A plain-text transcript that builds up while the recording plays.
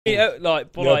Yeah,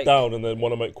 like, but You're like, down and then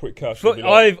want to make quick cash. but You'll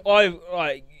be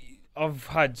like, I've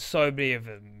had so many of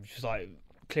them. Just like,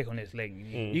 click on this link.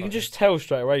 You can just tell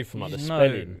straight away from like the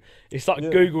spelling. It's like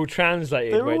Google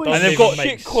translated, They're where it always doesn't they've even got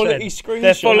make shit quality sense. screenshots.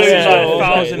 They're following Yeah. like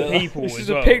Yeah. 1,000 people. This as is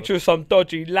a well. picture of some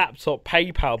dodgy laptop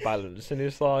PayPal balance, and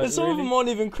it's like. But some of really? them aren't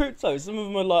even crypto. Some of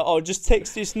them are like, oh, just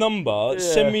text this number,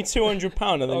 send me £200,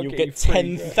 and then I'll you'll get get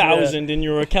you 10,000 in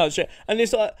your account. And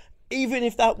it's like, even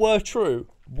if that were true,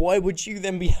 why would you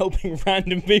then be helping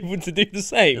random people to do the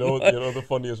same? you know the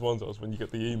funniest ones was when you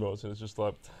get the emails and it's just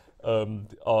like,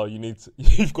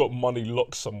 you've got money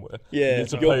locked somewhere. Yeah, you need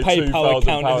to your pay PayPal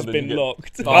account has £2,000 and been you get-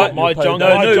 locked. My junk-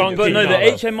 No, my no, junk but no, the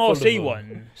email full HMRC of them.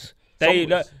 ones. They,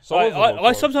 Some of them are I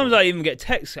quite sometimes cool. I even get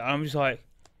texts, and I'm just like,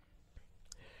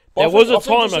 But I There was think- a I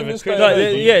think time just in over this Christmas- day and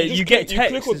Like, age, yeah, just you click- get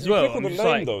texts click on, as well. You click on the I'm just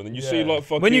name like- though, and then you Yeah. see like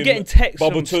fucking when you're getting texts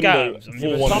from Babatunde scams, I'm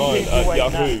just 419 Some people at ain't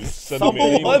Yahoo. that. Sending me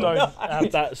an People email. don't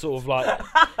have that sort of like.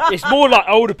 It's more like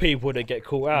older people that get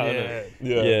caught out. Isn't it?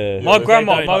 Yeah. Yeah. My they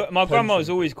grandma, don't my, like my grandma pension. was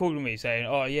always calling me saying,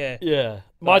 "Oh yeah." Yeah.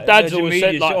 My Like, dad's Virgin always Media,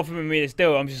 said she like. offering me this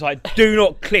deal. I'm just like, do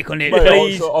not click on it, Mate,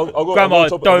 please. Grandma, I've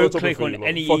got a don't topic click for on you,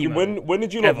 any fucking, email. when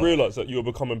did you not ever. realise that you were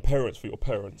becoming parents for your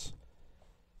parents?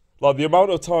 Like the amount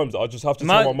of times that I just have to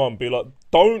tell my mum, be like,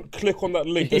 don't click on that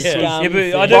link. Yeah. That says Yeah,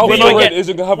 but I my don't think friend I get.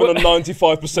 isn't having a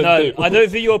 95% No, deal. I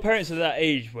don't think your parents are that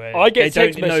age where I get they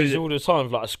text don't know messages that- all the time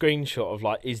of like a screenshot of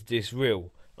like, is this real?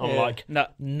 I'm Yeah. like, No,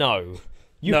 no.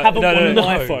 You no, haven't no, won no, an no.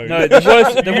 iPhone. no. The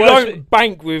worst, the You worst, don't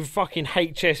bank with fucking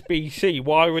HSBC.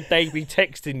 Why would they be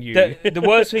texting you? the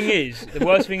worst thing is,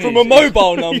 From a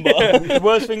mobile number. The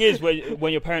worst thing is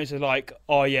when your parents are like,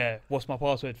 "Oh yeah, what's my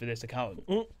password for this account?"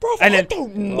 Bro, And I then-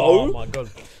 don't Oh know. my god!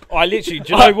 I literally,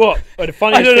 do you know what? The I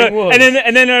funniest don't thing know. was,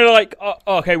 And then they're like, oh,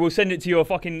 "Okay, we'll send it to your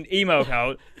fucking email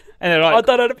account." And they're I like,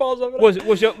 don't know the password.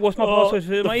 what's my password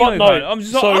for my fuck email no. account? I'm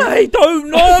just like, So- I don't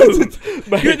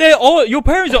know. Your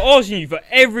parents are asking you for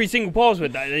every single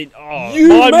password that they. Oh, You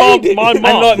my made it. my and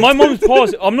mum, like my mum's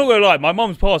password, I'm not gonna lie, my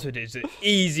mum's password is the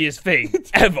easiest thing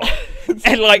ever,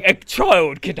 and like a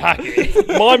child could hack it.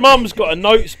 my mum's got a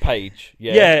notes page.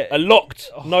 Yeah, Yeah. a locked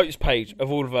notes page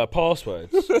of all of her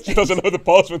passwords. She doesn't know the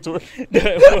password to it. She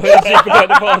forgot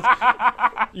the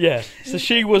password. Yeah, so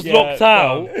she was Yeah, locked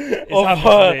out It's of happened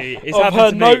her to me. It's of happened her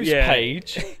to me, notes yeah.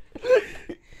 page.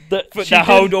 That But she that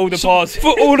hold didn't- all the passwords.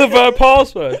 for all of her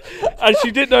passwords, and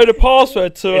she didn't know the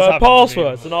password to It's her happened to me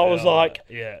passwords, and I before, was yeah, like,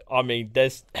 yeah. I mean,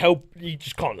 there's help. You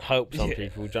just can't help some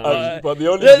people. Do you know what I mean? But the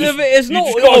only It's You not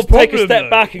just not got a to take a problem, step though.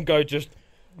 back and go, just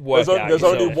work there's, out there's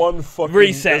only yourself. one fucking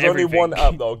Reset there's only one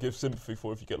everything. app that I'll give sympathy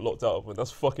for if you get locked out of, and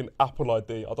that's fucking Apple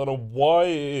ID. I don't know why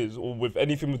it is, or with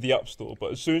anything with the App Store,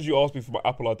 but as soon as you ask me for my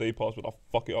Apple ID password, I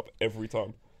fuck it up every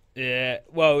time. Yeah,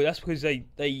 well, that's because they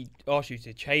asked you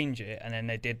to change it, and then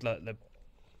they did like the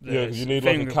Yeah, 'cause you need,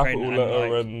 like, a fingerprint capital letter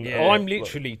like, and- yeah, I'm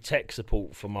literally tech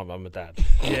support for my mum and dad,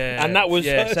 yeah, and that was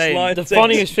yeah, First same. line. the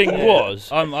funniest thing Yeah. was.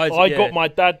 I I got my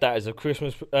dad that as a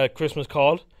Christmas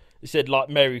card. It said like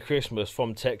 "Merry Christmas"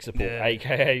 from tech support, Yeah.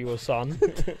 aka your son.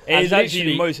 It And is actually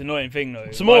literally the most annoying thing though.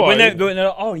 tomorrow- Like, when they're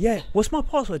like, oh yeah, what's my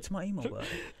password to my email? Bro?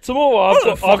 Tomorrow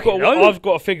don't fucking know. I've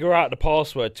got to figure out the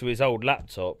password to his old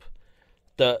laptop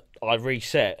that I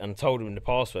reset and told him the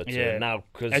password to. Yeah. And now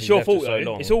because It's your fault so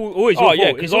though. long. It's always your Oh fault. yeah,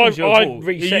 It's because always your I fault.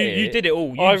 reset You it. did it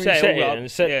all. You I set reset it all it up.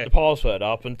 and set Yeah. the password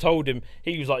up and told him.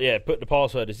 He was like, "Yeah, put the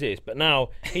password as this." But now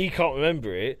he can't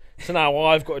remember it, so now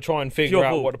I've got to try and figure your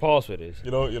out fault. what the password is.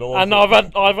 You know what? And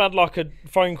I've had like a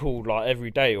phone call like every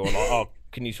day or like, "Oh,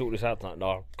 can you sort this out tonight?" No,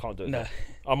 I can't do it. No. now.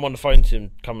 I'm on the phone to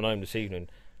him coming home this evening.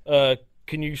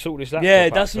 Can you sort this out? Yeah,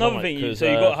 that's another thing.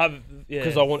 So you got to have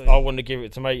Because I want to give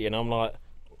it to mate, and I'm like,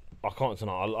 I can't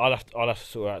tonight. I'll have to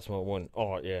sort it out tomorrow morning.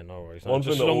 All right, yeah, no worries. One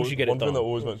Just thing as long as you get it one thing done. that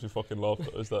always makes me fucking laugh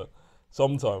though, is that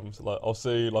sometimes like I'll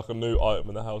see like a new item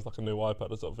in the house, like a new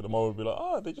iPad or something, and mum will be like,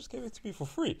 "Oh, they just gave it to me for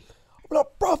free." I'll be like,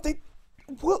 "Bruv,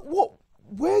 what?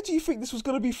 Where do you think this was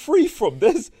gonna be free from?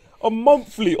 There's a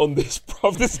monthly on this,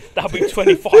 bruv. That'll be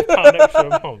 £25 extra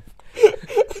a month.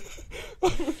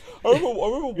 I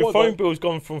remember Your once phone bill's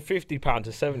gone from £50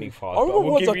 to 75. I remember But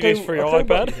we'll once give I you this came- for your I came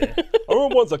back- iPad. I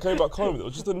remember once I came back home, there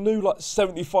was just a new like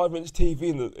 75-inch TV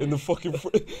in the fucking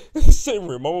in the sitting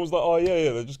room. My mum was like, "Oh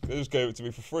yeah, they just gave it to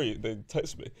me for free." They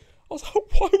texted me. I was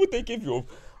like, "Why would they give you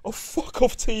a fuck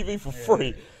off TV for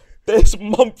free? There's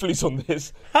monthlies on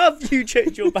this. Have you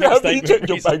checked your bank Have you statement? checked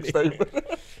your bank recently?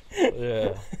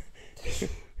 statement?"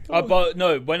 Yeah. But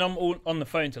no, when I'm all on the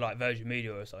phone to like Virgin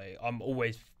Media or something, I'm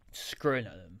always screwing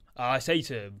at them. I say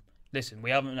to them, "Listen,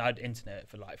 we haven't had internet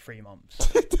for like 3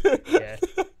 months. Yeah,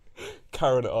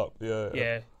 Carrying it up, yeah.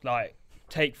 yeah, like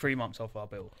take 3 months off our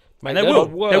bill." Mate, And they they're will.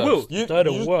 the worst. They will. They're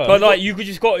the You- worst. But like, you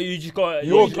just got to You got to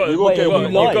get you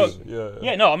lie.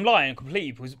 Yeah, no, I'm lying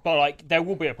completely. But like, there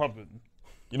will be a problem.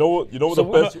 You know what? So the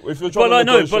what- best. If you're trying But like, to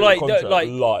no, negotiate but like, a contract, like,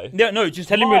 lie. yeah, no, just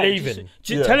Tell him lie. you're leaving.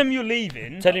 Just Yeah. tell him you're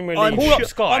leaving. Tell him you're I'm leaving. Call up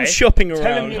Sky. I'm shopping Tell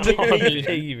him around. you're You're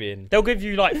leaving. They'll give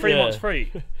you like 3 Yeah. months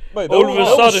free. Mate, All they'll- of a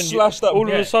they'll sudden, slash that. all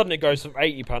of Yeah. a sudden, it goes from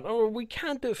 £80. Oh, we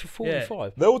can do it for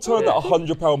 45. They'll turn that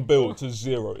 £100 bill to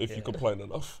zero if you complain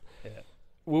enough.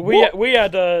 Well, What? we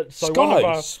had so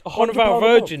Skies, one of our £100 a month.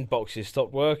 Virgin boxes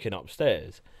stopped working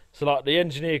upstairs. So like the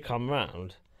engineer come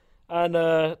round, and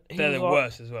he They're was the like,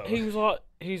 worst as well. He was like,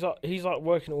 he's like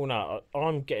working it all out.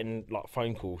 I'm getting like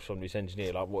phone calls from this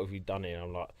engineer, like, what have you done here?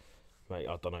 I'm like, mate,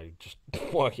 I don't know, just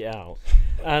work it out.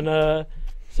 And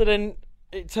so then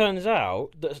it turns out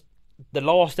that the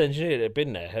last engineer that had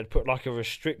been there had put like a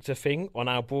restrictor thing on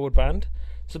our broadband.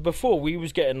 So before we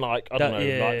was getting like, I don't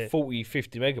know, like 40,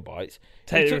 50 megabytes.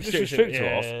 Take He the took this restrictor,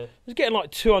 restrictor off. yeah. It was getting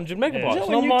like 200 megabytes. Is that And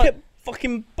when I'm you like, kept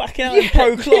fucking backing out in Yeah,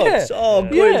 pro clubs? yeah. Oh,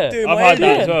 God, Yeah. doing I've my had head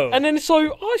that in. as well. And then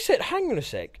so I said, hang on a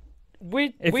sec.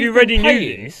 We've If been you already knew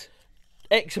paying this,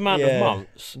 X amount Yeah. of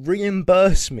months.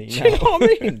 Reimburse me Do you now. know what I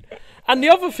mean? And the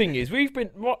other thing is, we've been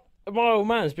my old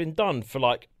man's been done for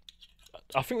like,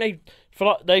 I think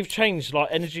they've changed like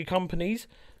energy companies.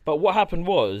 But what happened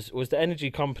was the energy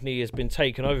company has been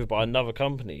taken over by another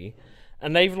company,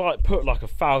 and they've like put like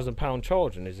 £1,000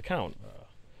 charge on his account.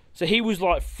 So he was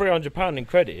like £300 in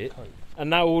credit,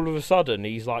 and now all of a sudden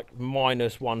he's like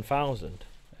minus 1,000.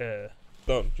 yeah.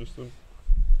 Done. Just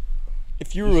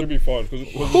If you you were should be fine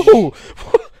because Ooh, of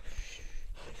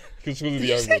the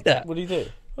you say angle. that? what do you do?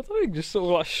 I don't know. He just sort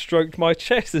of like stroked my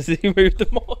chest as he moved the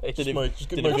mic. Just it- make, just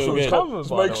did make it sure feel it's good? com- Covered, just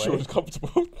by make the sure way. it's comfortable.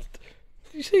 Did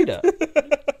you see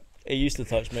that? He used to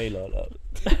touch me like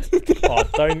that. Oh,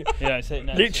 don't. You don't say it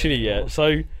next. Literally, yeah.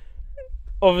 So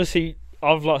obviously,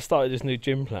 I've like started this new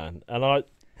gym plan, and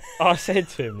I said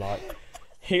to him like,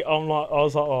 I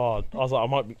was like,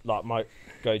 I might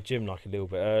go gym like a little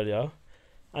bit earlier,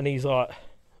 and he's like,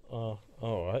 oh,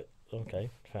 all right, okay,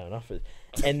 fair enough.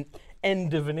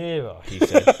 End of an era, he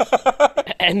said.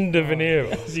 End of an era.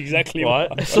 That's exactly Right.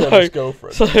 what. His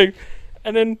girlfriend. So,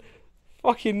 and then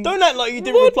fucking. Don't act like you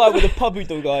didn't reply with a puppy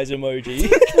dog eyes emoji.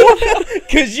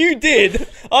 Because you did.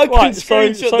 I can Right, so-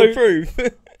 screenshot the proof.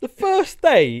 The first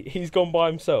day he's gone by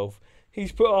himself,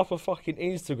 he's put up a fucking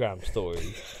Instagram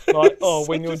story, like, oh,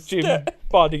 when your gym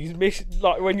buddy's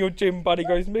like when your gym buddy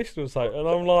goes missing or something, and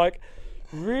I'm like,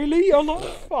 really? I'm like,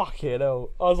 fucking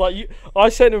hell. I was like, I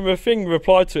sent him a thing,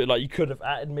 replied to it like, you could have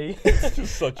added me,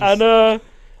 Such a and I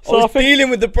so I was think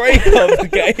dealing with the breakup,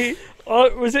 okay?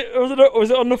 was it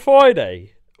on the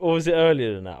Friday or was it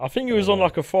earlier than that? I think it was on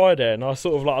like a Friday, and I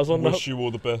sort of like I was on wish you all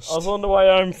the best. I was on the way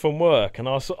home from work, and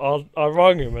I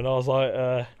rang him, and I was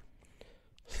like,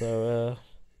 so,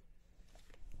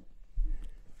 you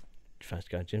fancy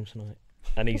going to gym tonight?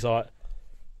 And he's like,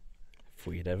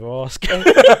 thought you'd ever ask.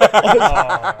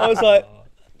 I was like,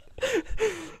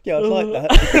 yeah, I'd like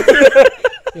that.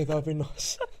 Yeah, that'd be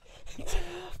nice.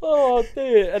 Oh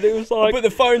dear! And it was I like, put the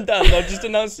phone down and I just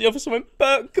announced the officer went,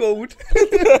 Bert called.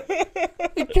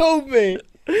 He called me.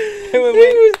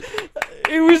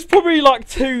 it was probably like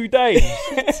 2 days.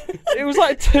 It was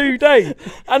like 2 days,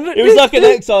 and It was like an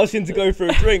ex asking to go for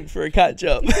a drink for a catch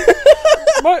up.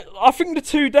 I think the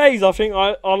 2 days. I think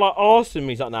I like asked him.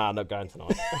 He's like, nah, I'm not going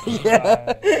tonight.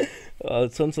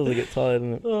 Sometimes I get tired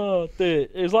of it. Oh dear!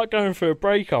 It was like going through a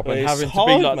breakup and It's having hard,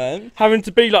 to be like man. having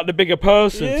to be like the bigger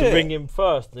person to Yeah. ring him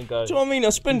first and go. Do you know what I mean? I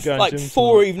spend Going like gym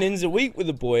 4 tonight. evenings a week with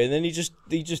the boy, and then he just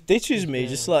ditches me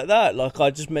just like that. Like I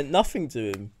just meant nothing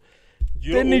to him.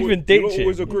 You Didn't lot even always, do you ditch lot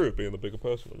always him. agree with being the bigger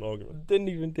person in an argument? Didn't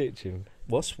even ditch him.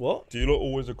 What? Do you lot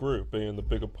always agree with being the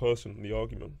bigger person in the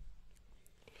argument?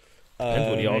 Depends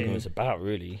what the Um, argument's about,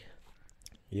 really.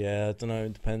 Yeah, I don't know.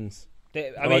 It depends. I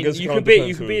And I mean, guess it you kinda could be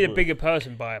depends the who it's with. bigger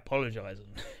person by apologising.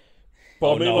 But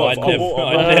Oh, I mean, no, like, I I'm never- more- I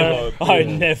I'm more never- like, I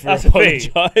yeah, never That's the thing.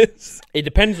 apologise. It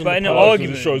depends on But the in an person.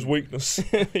 argument- it shows weakness.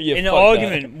 Yeah, In an fuck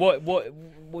argument,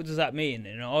 what does that mean?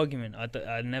 In an argument,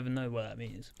 I never know what that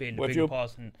means. Being the Well, if bigger you're-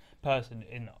 person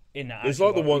in that. It's actual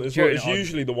like the one. argument, It's, during it's an argument.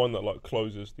 usually the one that like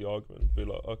closes the argument. Be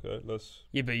like, okay, let's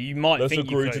Yeah, but you might let's think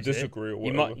you agree to closed it. disagree or You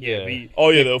whatever. might, yeah. Yeah. But you, Oh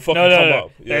yeah, they'll fucking no, come no.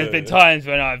 up. Yeah, There's been yeah. times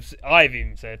when I've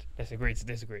even said let's agree to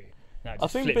disagree. No, it I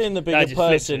just think flips- being the no, it bigger just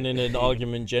flips person it. in an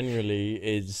argument generally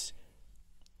is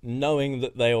knowing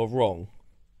that they are wrong,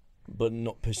 but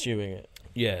not pursuing it.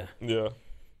 Yeah. Yeah.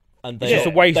 And It's they just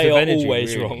are, a waste they of are energy,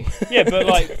 always really. wrong. Yeah, but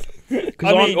like,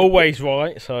 Because I I'm mean- always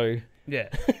right, so yeah.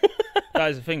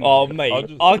 that is the thing. Oh, though.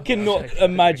 mate, I cannot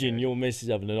imagine your missus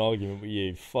having an argument with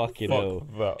you. Fucking hell.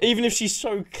 That. Even if she's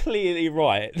so clearly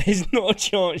right, there's not a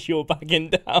chance you're backing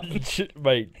down.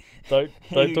 Mate, don't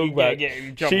talk about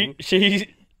it.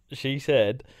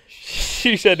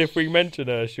 She said if we mention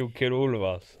her, she'll kill all of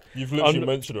us. You've literally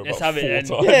mentioned her Let's about have it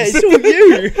 4 then. times. Yeah, it's all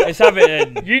you. Let's have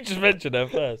it in. You just mentioned her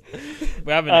first.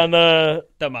 We're having And it.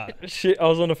 Don't matter. I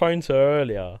was on the phone to her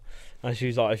earlier, and she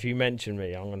was like, "If you mention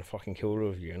me, I'm gonna fucking kill all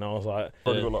of you." And I was like,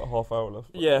 Probably got like half hour left.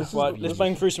 Yeah, This is- right, this let's is-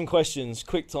 bang through some questions.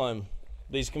 Quick time.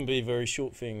 These can be very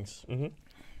short things. Mhm.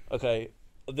 Okay.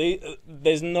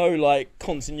 There's no like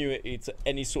continuity to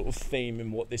any sort of theme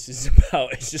in what this is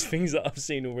about. It's just things that I've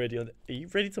seen already. Are you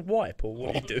ready to wipe or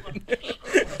what are you doing?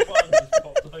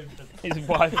 He's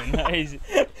wiping.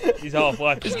 He's half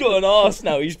wiping. He's got an arse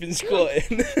now. He's been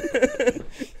squatting.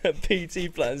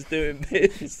 PT plan's doing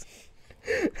this.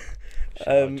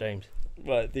 James.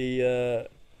 Right. The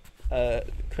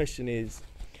question is,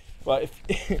 right,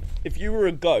 if you were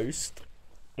a ghost,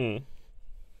 Mm.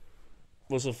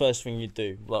 what's the first thing you'd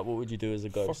do? Like, what would you do as a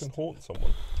ghost? Fucking haunt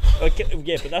someone. Okay,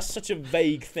 yeah, but that's such a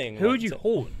vague thing. Who like, would you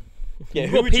haunt? Yeah,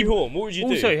 You've who got would you people- haunt? What would you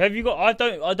do? Also, have you got?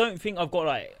 I don't think I've got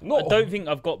like. Not- I don't think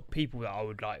I've got people that I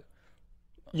would like.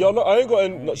 Yeah, no, I ain't got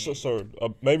any. No, sorry,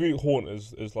 maybe haunt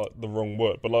is like the wrong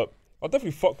word, but like I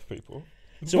definitely fuck with people.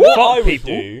 So what Fuck I would people?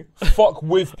 do? Fuck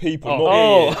with people.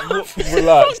 Oh. Not,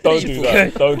 relax. Don't do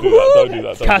that. Don't do that. Don't do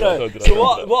that. Don't do that. So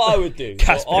what I would do? So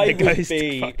Casper I the would Ghost.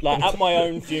 be Fuck. like at my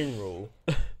own funeral.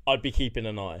 I'd be keeping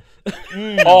an eye.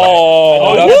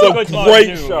 Oh, yeah. that's Go a to my great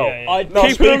funeral, show. yeah, yeah. I'd No,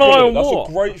 Keeping speak an of eye it, on that's what?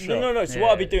 a great show. No. So Yeah.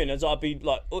 what I'd be doing is I'd be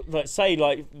like say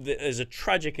like there's a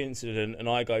tragic incident and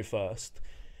I go first.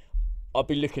 I'd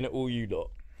be looking at all you lot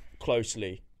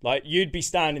closely. Like you'd be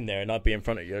standing there and I'd be in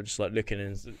front of you, just like looking.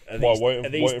 Are Well, these, are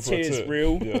these waiting for a tears tear.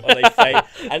 real? Yeah. Are they fake?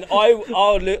 And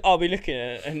I'll be looking at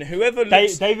it, and whoever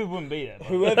looks, David wouldn't be there.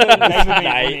 whoever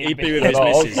he'd be with his No,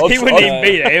 I'll- missus. I'll- He wouldn't even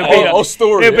be there. I'll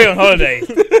story He'll be it. on holiday.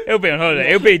 He'll be on holiday.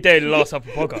 He'll be there the last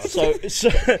Supper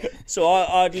podcast. So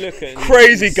I'd look at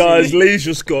Crazy see- guys, Lee's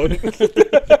just gone.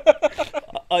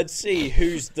 I'd see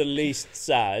who's the least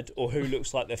sad or who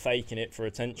looks like they're faking it for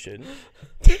attention,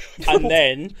 and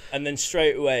then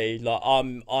straight away like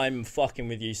I'm fucking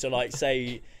with you. So like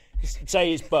say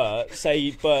it's Bert.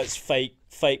 Say Bert's fake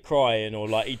crying or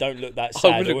like he don't look that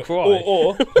sad. wouldn't cry.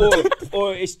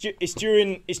 Or it's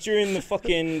during the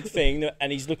fucking thing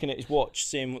and he's looking at his watch,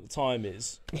 seeing what the time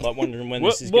is, like wondering when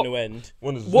this is going to end.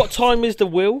 When is What time is the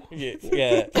will? Yeah.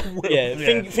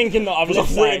 Thinking that I've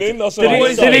left written in? That's Did what I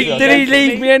he, said. did he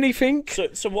leave me anything?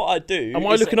 So what I do? Am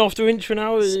I is looking after Inch for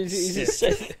now? Is it?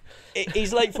 So,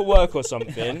 he's late for work or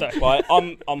something. Right,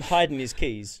 I'm hiding his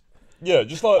keys. Yeah,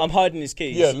 just like I'm hiding his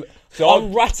keys. yeah. So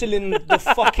I'm rattling the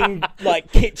fucking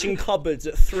like kitchen cupboards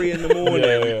at 3 in the morning.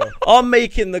 yeah. I'm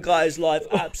making the guy's life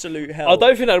absolute hell. I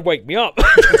don't think that'd wake me up.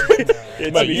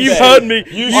 Mate, You've heard me.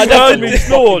 You've I'd heard have me to-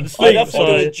 snore and I'd sleep. have to do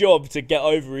So. a job to get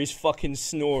over his fucking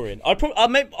snoring. I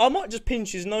might just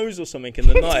pinch his nose or something in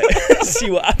the night,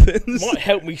 see what happens. Might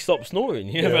help me stop snoring.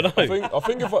 You never know. I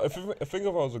think if I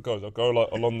was a ghost, I'd go like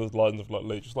along the lines of like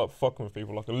Lee, just like fucking with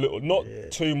people like a little, not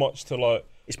too much to like.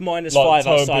 It's minus Like, 5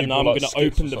 turn outside, and people, I'm like, gonna skips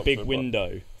or open the big something,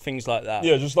 window. Things like that.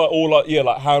 Yeah, just like all like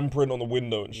like handprint on the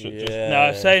window and shit. Just,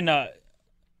 No, saying that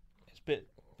it's a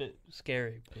bit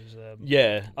scary because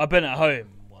Yeah. I've been at home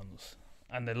once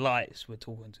and the lights were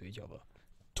talking to each other.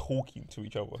 talking to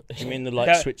each other. Do you mean the light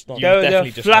They're- switched on? They're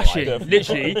definitely just flashing, lied.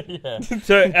 literally.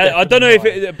 So I don't know if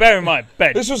it. Bear in mind,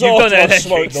 Ben, This was you've done after I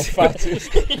smoked electrics.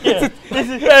 the fattest.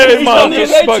 Bear in mind,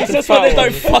 He's I on the smoked electrics, a that's why they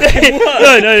fat don't one. fucking work.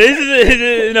 No, this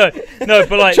is no,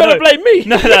 but like Trying no, to blame me.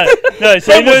 no.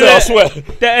 So When was it, I the, swear.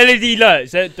 the LED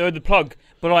lights, they're the plug,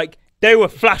 but like they were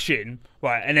flashing,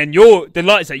 right, and then the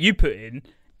lights that you put in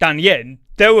down the end,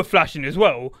 they were flashing as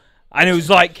well, and it was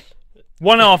like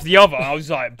one after the other. I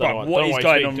was like, bro, what is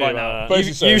going on right now?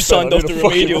 Basically You saying, signed I off need the a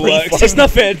fucking remedial works. refund. There's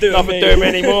nothing to do with Nothing to do me.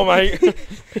 anymore, mate.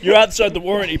 You're outside the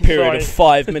warranty period of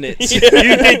 5 minutes. You did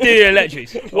do the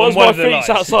electrics. Once on one my of the feet's lights.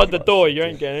 outside the door, you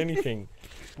ain't getting anything.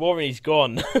 Warranty's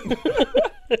gone.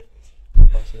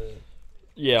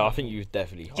 Yeah, I think you was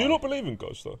definitely. Do you not believe in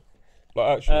ghosts though?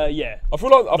 Like actually, Yeah. I feel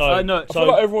like no, I feel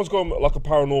like everyone's got like a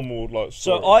paranormal like.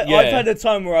 So Story. I've had a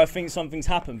time where I think something's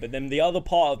happened, but then the other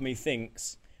part of me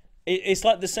thinks it's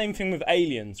like the same thing with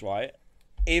aliens, right?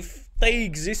 If they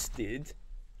existed,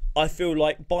 I feel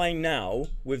like by now,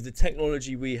 with the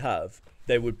technology we have,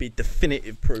 there would be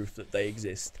definitive proof that they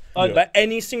exist. Yeah. But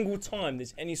any single time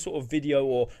there's any sort of video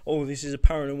or, oh, this is a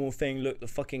paranormal thing, look, the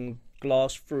fucking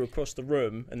glass through across the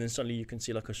room, and then suddenly you can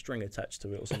see like a string attached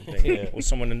to it or something, or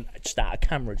someone just out a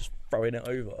camera just throwing it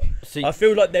over. See, I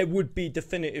feel like there would be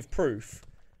definitive proof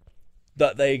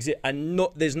that they exist, and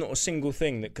there's not a single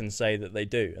thing that can say that they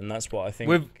do, and that's what I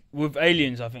think. With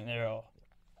aliens, I think there are.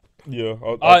 Yeah.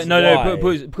 No, why.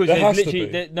 because There there's has to literally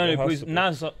be. because There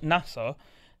has to NASA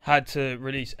had to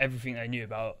release everything they knew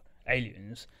about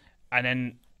aliens, and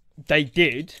then they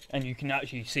did, and you can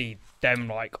actually see them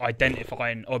like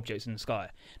identifying objects in the sky.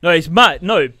 No, it's mad.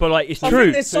 No, but like it's I true.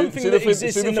 think there's something that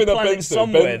exists in the planet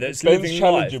somewhere that's Ben's living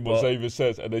challenging life. what Xavier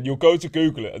says, and then you'll go to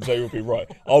Google it, and Xavier will be right.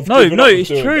 I've No, given up on it's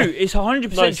doing true. that. It's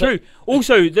 100% No, so- true.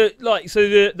 Also,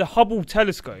 the Hubble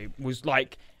telescope was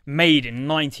like made in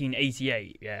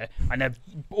 1988. Yeah, and they're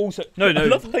also I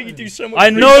love how you do so much I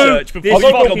know research before this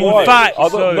I don't know fucking why. facts. I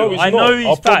don't know it's I know not. these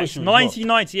I promise facts. you it's not.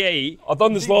 1998 I've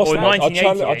done this last or night. I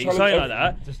challenge 1988, something like every-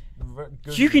 that. Just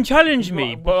You can challenge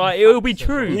me, but like, it will be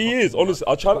true. He is honestly.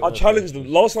 I challenged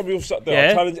him last time we all sat there. I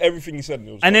Yeah. challenged everything he said. And,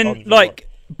 it was And then 100% like,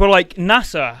 but like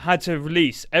NASA had to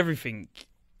release everything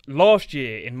last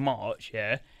year in March,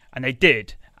 yeah, and they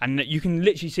did. And you can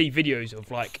literally see videos of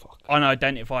like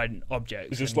unidentified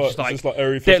objects. It's just and like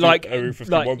Area they're 50, like, Area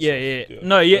 51 like yeah, stuff. yeah,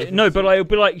 no, yeah, no, but like it'll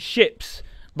be like ships,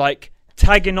 like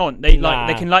tagging on. They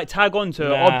Nah. can like tag onto an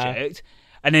Nah. object,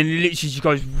 and then it literally just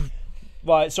goes.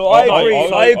 Right, so I- I agree. I-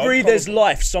 I agree. I- There's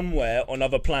life somewhere on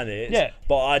other planets. Yeah.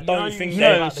 but I don't know, think you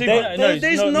there- know, see, there- no,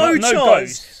 there's no- no no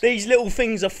chance ghosts. these little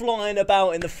things are flying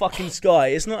about in the fucking sky.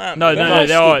 It's not happening. No, There no, has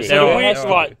there to are, be. there So are, we, there are,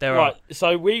 right, there right. are.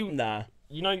 So we, Nah.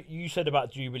 you know, you said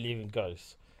about do you believe in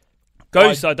ghosts?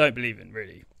 Ghosts, I don't believe in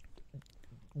really.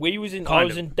 I was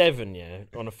Kind of. in Devon, yeah,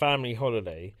 on a family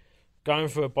holiday, going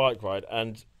for a bike ride,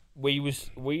 and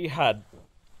we had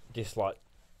this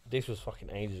this was fucking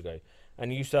ages ago,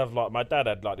 and you used to have like my dad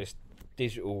had like this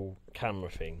digital camera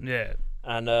thing, Yeah,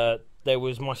 and there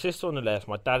was my sister on the left,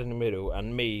 my dad in the middle,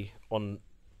 and me on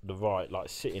the right, like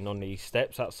sitting on these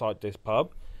steps outside this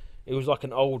pub. It was like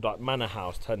an old like manor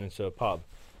house turned into a pub,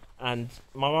 and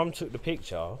my mum took the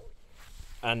picture,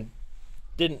 and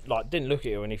didn't look at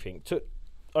it or anything.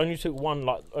 Only took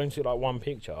one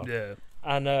picture. yeah.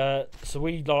 And so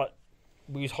we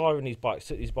was hiring these bikes,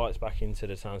 took these bikes back into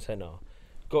the town centre.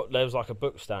 There was like a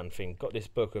book stand thing. Got this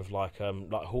book of like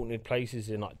haunted places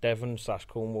in like Devon /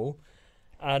 Cornwall,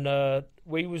 and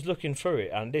we was looking through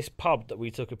it. And this pub that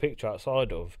we took a picture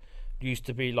outside of used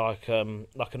to be like an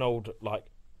old like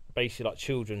basically like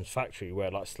children's factory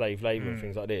where like slave labour and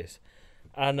things like this.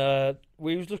 And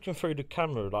we was looking through the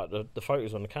camera, like the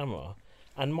photos on the camera,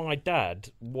 and my dad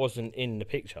wasn't in the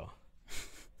picture.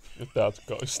 Your dad's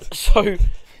ghost. So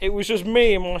it was just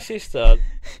me and my sister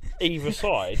either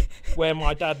side where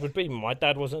my dad would be. My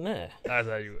dad wasn't there. That's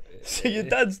how you. So your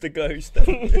dad's the ghost.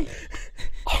 I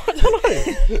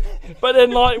don't know. But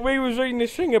then like we was reading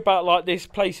this thing about like this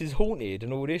place is haunted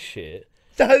and all this shit.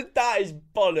 That is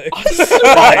bollocks.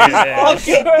 Yeah.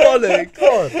 Fucking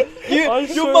bollocks. I Your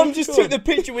swear mum to just God. took the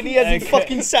picture when he hasn't Okay.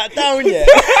 fucking sat down yet.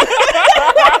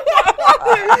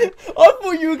 I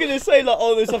thought you were gonna say like,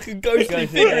 oh, there's like a ghostly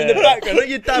figure in the background. Like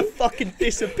your dad fucking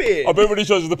disappeared. I bet when he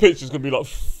shows us the picture, it's gonna be like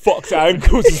fucked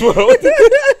ankles as well.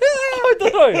 I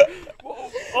don't know.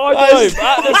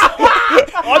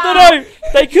 I don't know.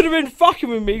 They could have been fucking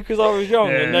with me because I was young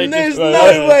Yeah. and they There's just.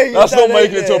 no way. That's your not dad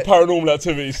making it ain't to a there. Paranormal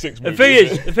Activity 6 The movie.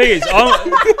 thing is,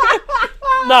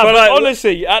 No, but like-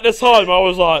 honestly, at the time I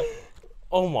was like,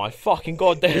 oh my fucking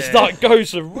god, there's Yeah. like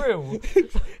ghosts are real.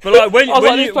 but like when I was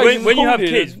like, this place is when you have haunted.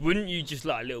 kids, wouldn't you just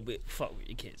like a little bit fuck with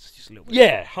your kids, just a little bit?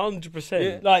 Yeah,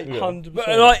 100%. Like Yeah. 100%.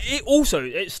 But like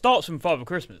it starts from Father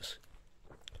Christmas.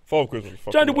 Father Christmas.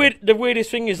 Do you know the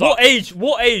weirdest thing is like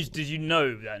What age did you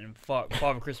know that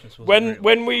Father Christmas was?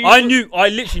 when we I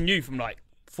literally knew from like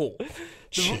 4.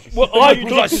 well, I I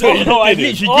clocked literally it.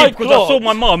 did because I saw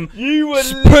my mum. You were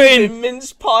putting- leaving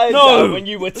mince pies No. out when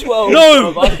you were 12.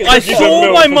 No, bruv. can I see saw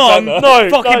milk my from mum Santa.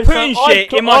 fucking putting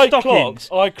shit in my stockings.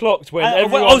 I clocked when I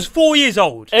everyone was 4 years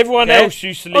old. everyone yeah? else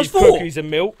used to I was leave 4. cookies and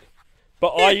milk,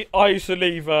 but I used to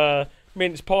leave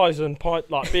mince pies and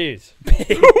like beers.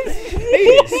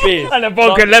 Beers. And a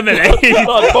vodka lemonade.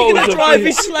 Like bottles of drive beer.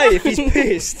 his sleigh if he's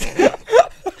pissed.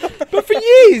 But for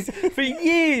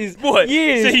years, What?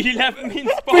 years, So you never mince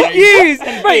for pies years,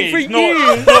 and mate, beers, for not,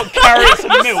 years. not carrots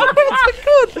and milk.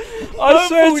 I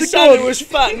swear to Santa God, was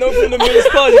fat, not from the mince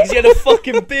pies, because he had a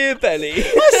fucking beer belly.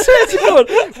 I swear to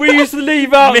God, we used to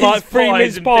leave out Mince like 3 pies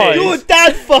mince and pies. beers. Your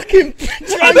dad fucking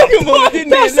drank them all, didn't he?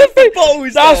 That's And left the the thing.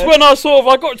 bottles That's there. when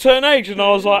I got to an age and I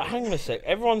was like, hang on a sec,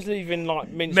 everyone's leaving like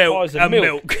mince Milk pies and and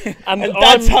milk. And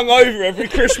Dad's hung over every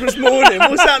Christmas morning.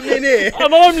 What's happening here?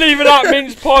 I'm leaving out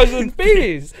mince pies and beers.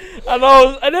 beers.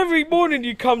 And every morning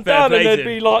you come Fair down play and to there'd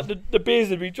be him. like the beers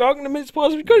would be drunk and the mince pies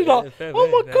would be good. Like, fair oh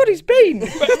play, my fair god, play. he's been.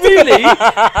 But really,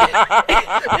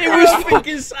 it was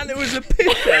thinking Santa was a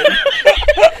piss.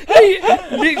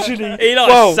 literally. He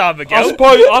likes well,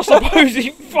 Sabagal. I suppose he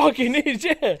fucking is.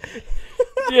 Yeah.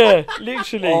 Yeah,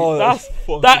 literally. Oh, that's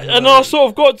fucking that, and I sort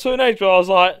of got to an age where I was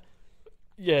like,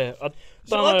 yeah, I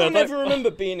So don't I know, don't ever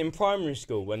remember being in primary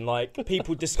school when like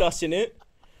people discussing it.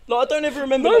 Like I don't ever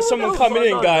remember No like one someone else coming I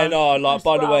in know, going, man. "Oh, like It's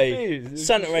by the about way, beers. It's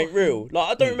Santa just ain't real." Like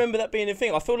I don't remember that being a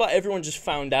thing. I feel like everyone just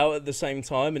found out at the same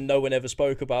time and no one ever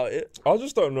spoke about it. I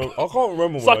just don't know. I can't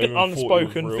remember. It's when like I an even thought it was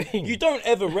unspoken real. thing. You don't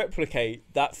ever replicate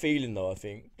that feeling though. I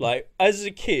think like as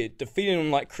a kid, the feeling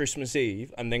on like Christmas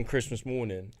Eve and then Christmas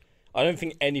morning. I don't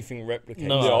think anything replicates.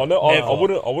 No. Yeah, I know. I Never.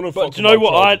 wouldn't. But do you know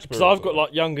what? Because I've got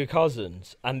like younger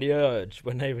cousins, and the urge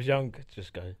when they was younger,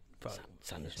 just go,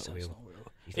 Santa's not real.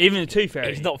 Even the Tooth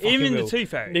Fairy. It's not fucking Even real. the Tooth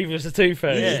Fairy. Neither is the Tooth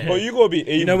Fairy. Yeah. But you gotta be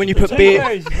evil. You know when you to put do beer-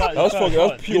 that. That's fucking.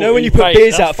 That's pure. You know when you evil. put Mate,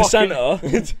 beers that's out for fucking-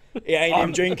 Santa, it ain't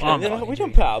him drinking. I'm They're like, fucking we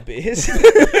don't put out beers.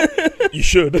 You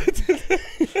should.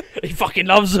 He fucking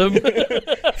loves them.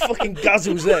 Fucking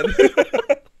guzzles them.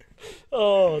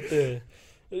 Oh dear.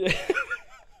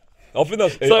 I think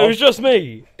that's. So it was just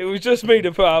me. It was just me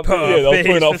to put out. Put beers. Yeah, I was beers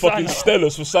putting out for fucking Santa.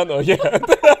 Stellas for Santa. Yeah.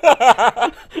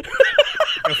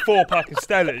 A 4-pack of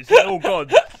Stellas. Oh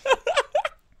god.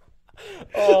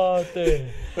 Oh dear.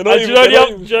 They're And not do you even- know they're not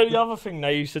the even- the other thing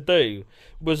they used to do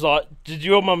was like, did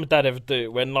your mum and dad ever do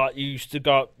it when like you used to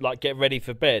go like get ready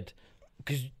for bed?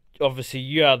 Because obviously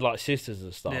you had like sisters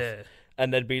and stuff, Yeah.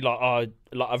 and there'd be like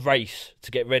a race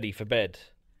to get ready for bed.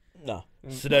 No.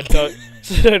 So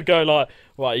they'd go like,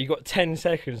 right, you got 10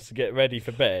 seconds to get ready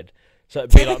for bed. So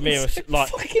it'd be like me and like.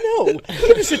 Fucking hell.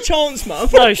 Give us a chance, man.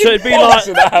 No, so it'd be like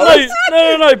in the house.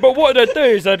 no. But what they'd do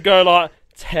is they'd go like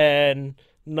 10,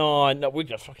 9. No, we'd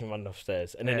just fucking run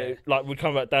upstairs, and then Yeah. like we'd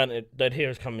come back down. They'd hear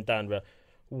us coming down. But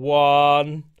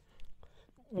 1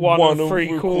 One and and 3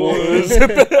 three quarters,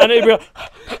 and it'd be like,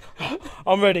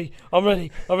 I'm ready.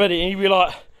 And he'd be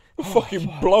like, fucking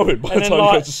blowing by the And then, time you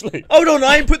go like- to sleep. Hold on,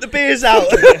 I ain't put the beers out.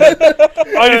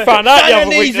 I only found out the Santa other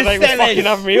week needs that a they were Stellas. fucking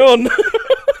having me on.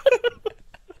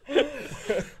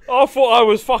 I thought I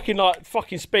was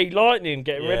fucking speed lightning,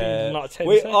 getting ready in like 10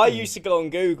 seconds. I used to go on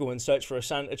Google and search for a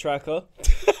Santa tracker.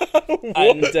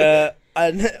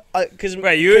 and because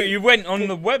Wait, you went on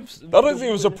the website? I don't think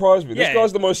it would surprise me. This Yeah.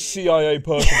 guy's the most CIA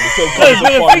person in the No,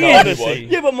 but the find thing out is, anyway.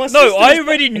 yeah, but my No, sister I was-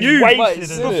 already knew wasted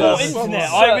before it. internet.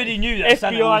 So- I already knew that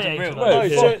Santa FBI wasn't real. agent.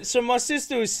 Wait, No, so my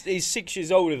sister is 6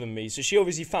 years older than me, so she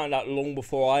obviously found out long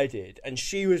before I did, and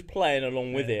she was playing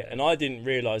along with it, and I didn't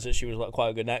realise that she was like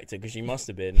quite a good actor because she must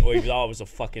have been, or either I was a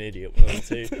fucking idiot. One of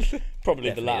the two.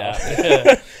 Probably the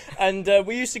latter. And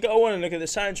we used to go on and look at the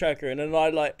Santa tracker, and then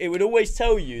it would always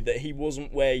tell you that he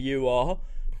wasn't where you are.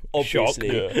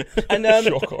 Obviously, Yeah. and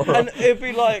Shock, alright. and it'd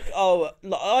be like, oh,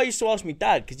 like, I used to ask my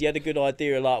dad because he had a good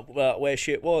idea like where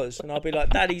shit was, and I'd be like,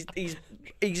 Dad, he's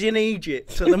in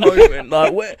Egypt at the moment.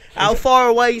 Like, how far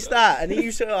away is that? And he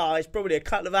used to, it's probably a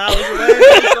couple of hours away.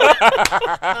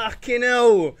 Fucking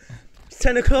hell, it's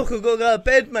 10 o'clock. I've got to go to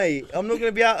bed, mate. I'm not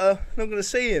gonna be not gonna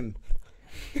see him.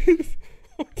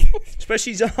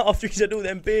 Especially after he's had all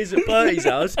them beers at Bertie's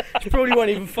house, he probably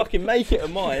won't even fucking make it at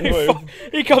mine.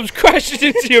 He comes crashing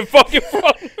into your fucking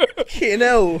front room. Fucking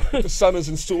hell. Santa's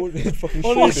installed in fucking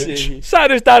Shoreditch. Honestly,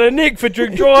 Santa's down a nick for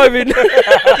drink driving.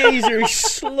 geezer is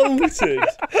slaughtered.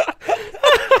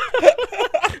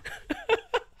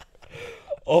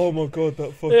 Oh my god,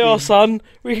 that fucking. Yeah, son,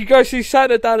 we could go see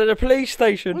Santa down at the police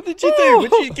station. What did you do?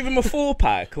 Would you give him a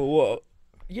 4-pack or what?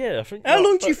 Yeah, I think. How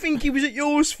long do you think he was at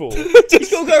yours for? He's got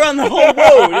to go around the whole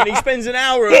world and he spends an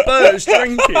hour at Burt's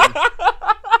drinking.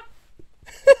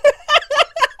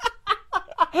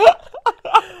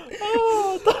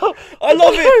 I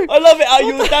love it. I love it how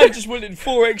your dad just wanted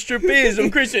 4 extra beers on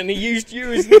Christmas and he used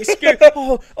you as an excuse.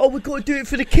 Oh, we've got to do it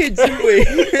for the kids, haven't we?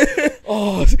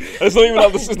 Oh, it's not even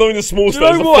like it's not even the small Do you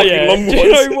stairs, know the what? fucking Yeah. long Do ones.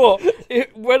 you know what?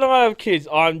 When I have kids,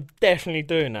 I'm definitely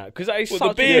doing that because that is Well, such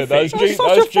the beer a thing. that's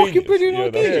such a fucking brilliant Yeah,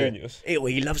 idea. that's genius. Well,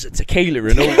 he loves a tequila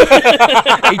and all.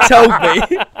 He told me.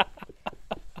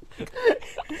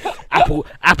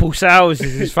 Apple sours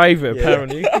is his favourite,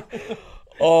 apparently.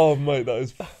 Oh mate, that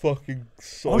is fucking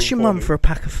so Ask your mum for a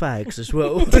pack of fags as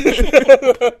well.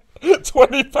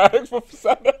 20 packs for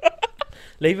Santa.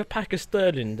 Leave a pack of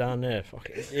Sterling down there.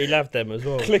 Fuck it. He'll have them as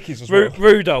well. Clickies as well.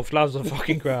 Rudolph loves a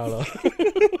fucking growler.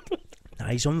 Nah,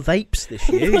 he's on vapes this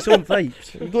year. He's on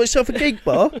vapes. You got yourself a gig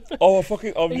bar? Oh, I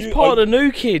fucking. He's part of the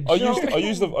new kids. I you know used what I mean?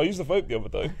 I used the vape the other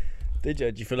day. Did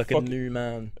you? Do you feel like Fuck. a new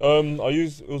man?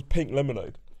 It was pink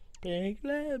lemonade. Big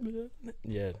lemon.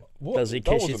 Yeah, What? Does he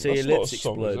That kiss you wasn't- till your that's not a lips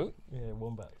song, is explode? it? yeah,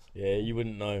 wombats. Yeah, you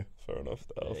wouldn't know. Fair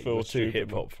enough. I Yeah, feel you're too stupid.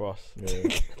 hip hop for us.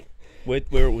 Yeah.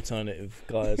 we're alternative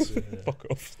guys Fuck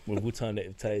off. with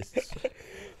alternative tastes.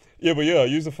 Yeah, but yeah, I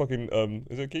use the fucking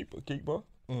is it Geek Bar?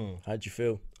 How'd you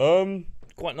feel?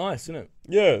 Quite nice, isn't it?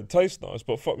 Yeah, it tastes nice,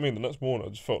 but fuck me, the next morning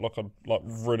I just felt like I'd like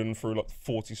ridden through like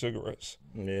 40 cigarettes.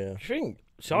 Yeah. I think.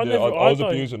 So I was don't-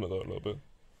 abusing it though a little bit.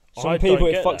 Some I people don't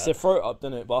it get fucks that. their throat up,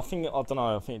 doesn't it? But I don't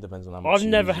know. I think it depends on how much. I've you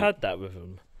never use it. had that with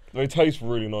them. They taste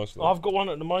really nice though. I've got one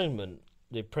at the moment.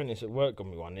 The apprentice at work got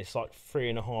me one. It's like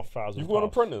 3,500. You've got an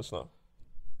puffs. apprentice now?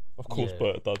 Of course Yeah.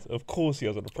 Bert does. Of course he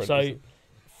has an apprentice. So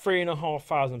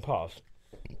 3,500 puffs.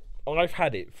 I've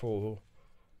had it for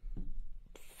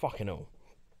fucking all.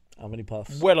 How many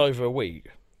puffs? Well over a week.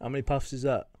 How many puffs is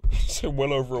that? So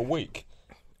well over a week.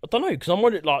 I don't know because I'm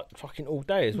on it like fucking all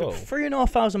day as well.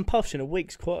 3,500 puffs in a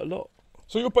week's quite a lot.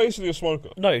 So you're basically a smoker.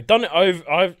 No, done it over.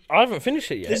 I haven't finished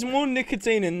it yet. There's more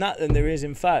nicotine in that than there is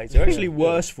in fact. They're actually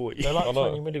worse for you. They're like I know.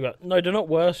 20 milligrams. No, they're not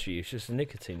worse for you. It's just the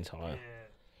nicotine's higher.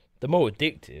 They're more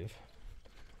addictive.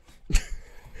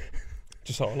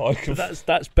 Just how I like them. That's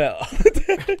better.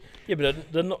 Yeah,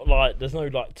 but they're not like. There's no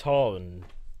like tar and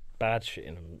bad shit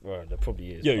in them. Well, there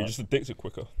probably is. Yeah, but- you're just addicted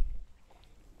quicker.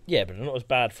 Yeah, but they're not as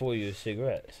bad for you as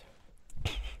cigarettes.